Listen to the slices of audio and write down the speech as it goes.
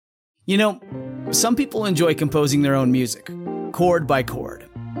You know, some people enjoy composing their own music, chord by chord,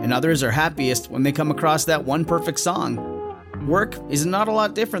 and others are happiest when they come across that one perfect song. Work is not a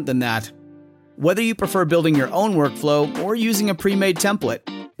lot different than that. Whether you prefer building your own workflow or using a pre-made template,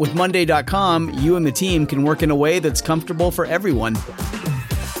 with Monday.com, you and the team can work in a way that's comfortable for everyone.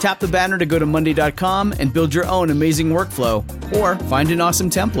 Tap the banner to go to Monday.com and build your own amazing workflow, or find an awesome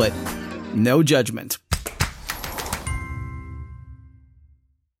template. No judgment.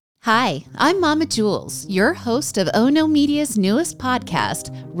 Hi, I'm Mama Jules, your host of Ono Media's newest podcast,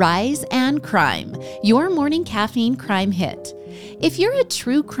 Rise and Crime, your morning caffeine crime hit. If you're a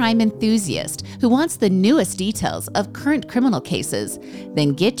true crime enthusiast who wants the newest details of current criminal cases,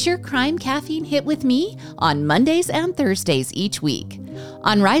 then get your crime caffeine hit with me on Mondays and Thursdays each week.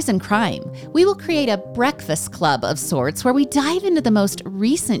 On Rise and Crime, we will create a breakfast club of sorts where we dive into the most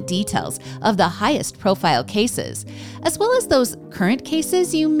recent details of the highest profile cases, as well as those current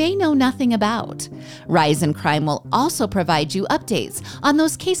cases you may know nothing about. Rise and Crime will also provide you updates on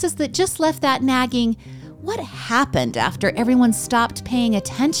those cases that just left that nagging, "What happened after everyone stopped paying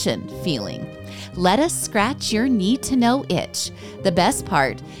attention?" feeling. Let us scratch your need-to-know itch. The best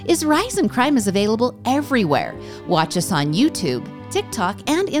part is Rise and Crime is available everywhere. Watch us on YouTube, TikTok,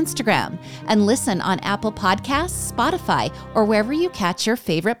 and Instagram, and listen on Apple Podcasts, Spotify, or wherever you catch your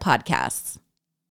favorite podcasts.